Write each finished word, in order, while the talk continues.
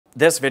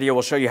This video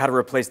will show you how to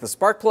replace the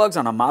spark plugs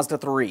on a Mazda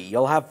 3.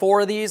 You'll have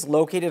 4 of these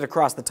located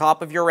across the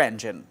top of your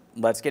engine.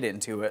 Let's get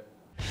into it.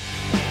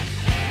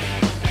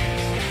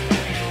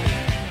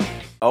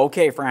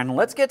 Okay friend,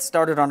 let's get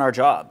started on our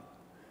job.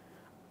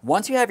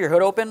 Once you have your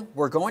hood open,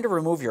 we're going to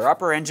remove your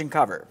upper engine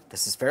cover.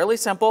 This is fairly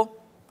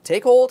simple.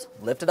 Take hold,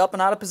 lift it up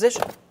and out of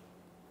position.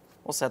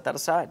 We'll set that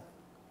aside.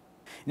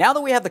 Now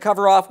that we have the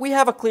cover off, we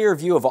have a clear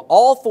view of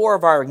all 4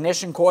 of our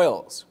ignition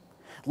coils.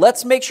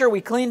 Let's make sure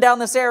we clean down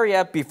this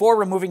area before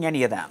removing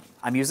any of them.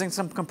 I'm using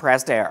some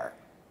compressed air.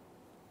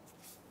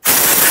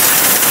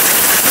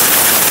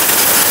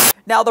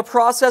 Now the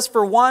process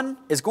for one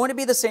is going to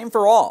be the same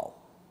for all.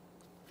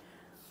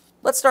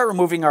 Let's start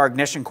removing our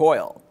ignition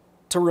coil.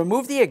 To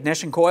remove the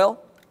ignition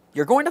coil,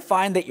 you're going to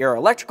find that your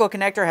electrical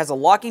connector has a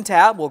locking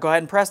tab. We'll go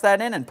ahead and press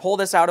that in and pull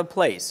this out of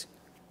place.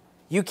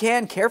 You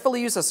can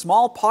carefully use a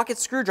small pocket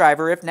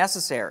screwdriver if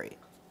necessary.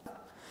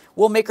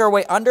 We'll make our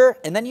way under,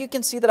 and then you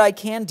can see that I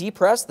can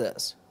depress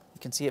this.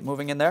 You can see it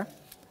moving in there.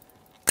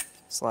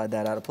 Slide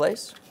that out of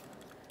place.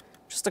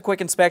 Just a quick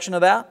inspection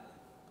of that.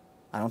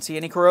 I don't see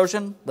any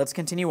corrosion. Let's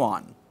continue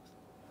on.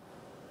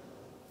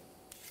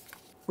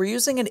 We're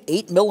using an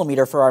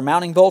 8mm for our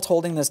mounting bolt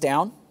holding this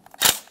down.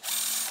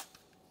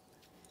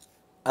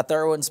 A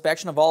thorough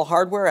inspection of all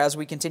hardware as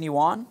we continue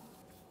on.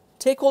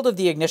 Take hold of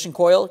the ignition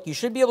coil. You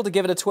should be able to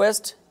give it a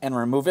twist and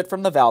remove it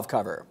from the valve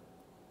cover.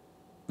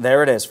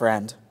 There it is,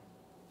 friend.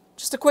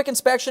 Just a quick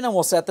inspection and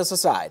we'll set this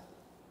aside.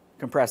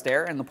 Compressed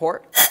air in the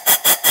port.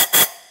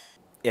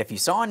 If you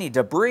saw any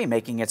debris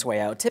making its way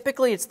out,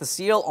 typically it's the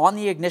seal on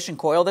the ignition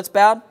coil that's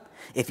bad.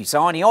 If you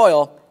saw any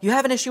oil, you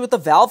have an issue with the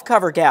valve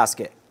cover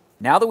gasket.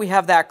 Now that we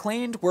have that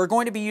cleaned, we're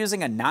going to be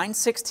using a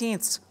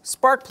 9/16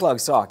 spark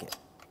plug socket.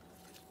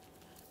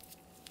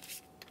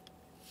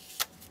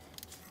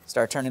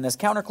 Start turning this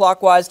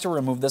counterclockwise to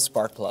remove the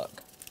spark plug.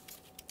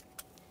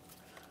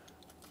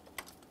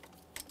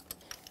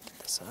 Get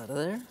this out of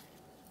there.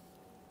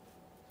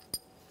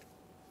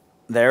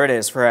 There it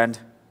is, friend.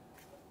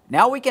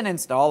 Now we can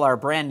install our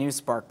brand new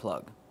spark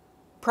plug.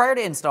 Prior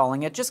to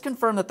installing it, just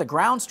confirm that the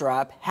ground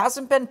strap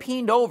hasn't been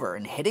peened over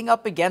and hitting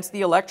up against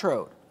the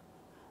electrode.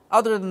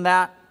 Other than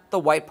that, the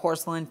white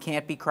porcelain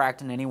can't be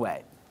cracked in any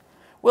way.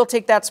 We'll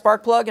take that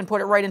spark plug and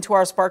put it right into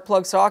our spark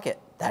plug socket.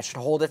 That should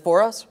hold it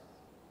for us.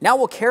 Now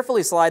we'll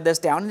carefully slide this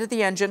down into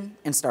the engine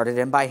and start it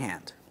in by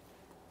hand.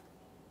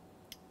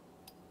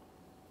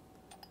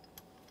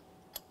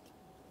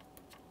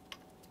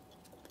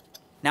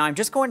 Now I'm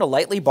just going to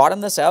lightly bottom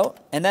this out,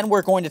 and then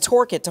we're going to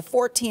torque it to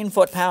 14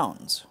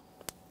 foot-pounds.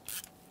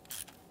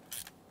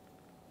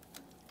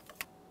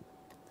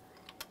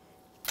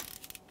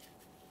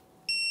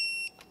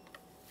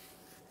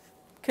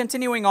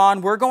 Continuing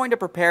on, we're going to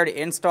prepare to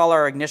install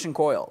our ignition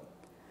coil.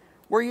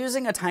 We're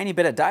using a tiny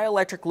bit of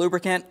dielectric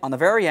lubricant on the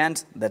very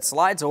end that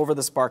slides over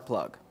the spark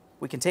plug.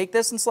 We can take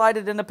this and slide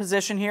it into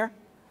position here.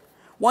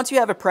 Once you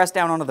have it pressed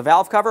down onto the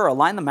valve cover,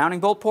 align the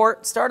mounting bolt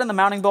port, start on the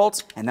mounting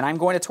bolts, and then I'm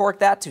going to torque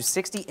that to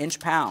 60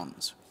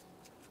 inch-pounds.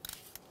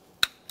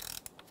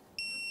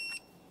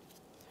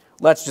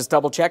 Let's just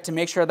double check to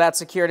make sure that's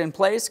secured in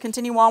place.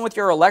 Continue on with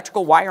your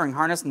electrical wiring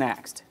harness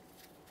next.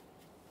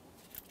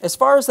 As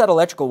far as that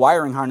electrical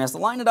wiring harness,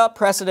 line it up,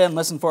 press it in,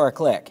 listen for a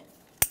click.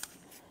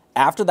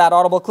 After that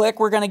audible click,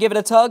 we're going to give it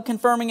a tug,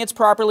 confirming it's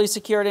properly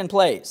secured in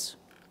place.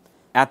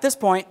 At this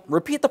point,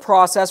 repeat the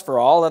process for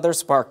all other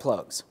spark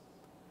plugs.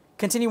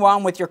 Continue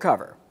on with your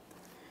cover.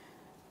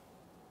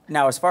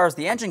 Now, as far as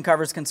the engine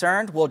cover is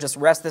concerned, we'll just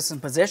rest this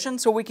in position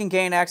so we can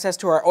gain access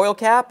to our oil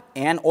cap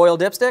and oil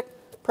dipstick.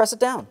 Press it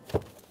down.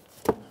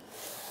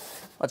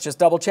 Let's just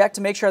double check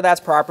to make sure that's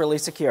properly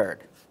secured.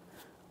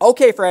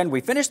 Okay, friend,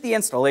 we finished the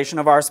installation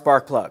of our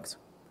spark plugs.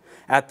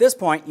 At this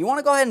point, you want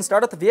to go ahead and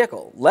start up the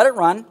vehicle. Let it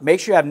run, make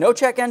sure you have no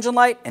check engine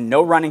light and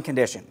no running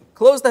condition.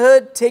 Close the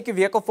hood, take your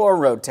vehicle for a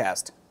road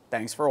test.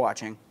 Thanks for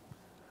watching.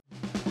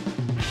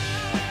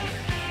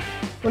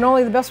 When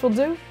only the best will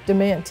do,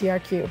 demand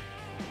TRQ.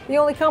 The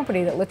only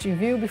company that lets you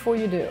view before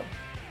you do.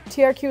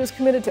 TRQ is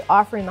committed to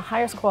offering the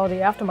highest quality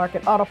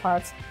aftermarket auto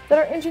parts that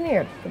are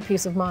engineered for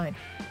peace of mind.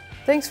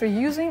 Thanks for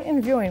using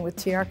and viewing with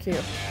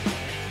TRQ.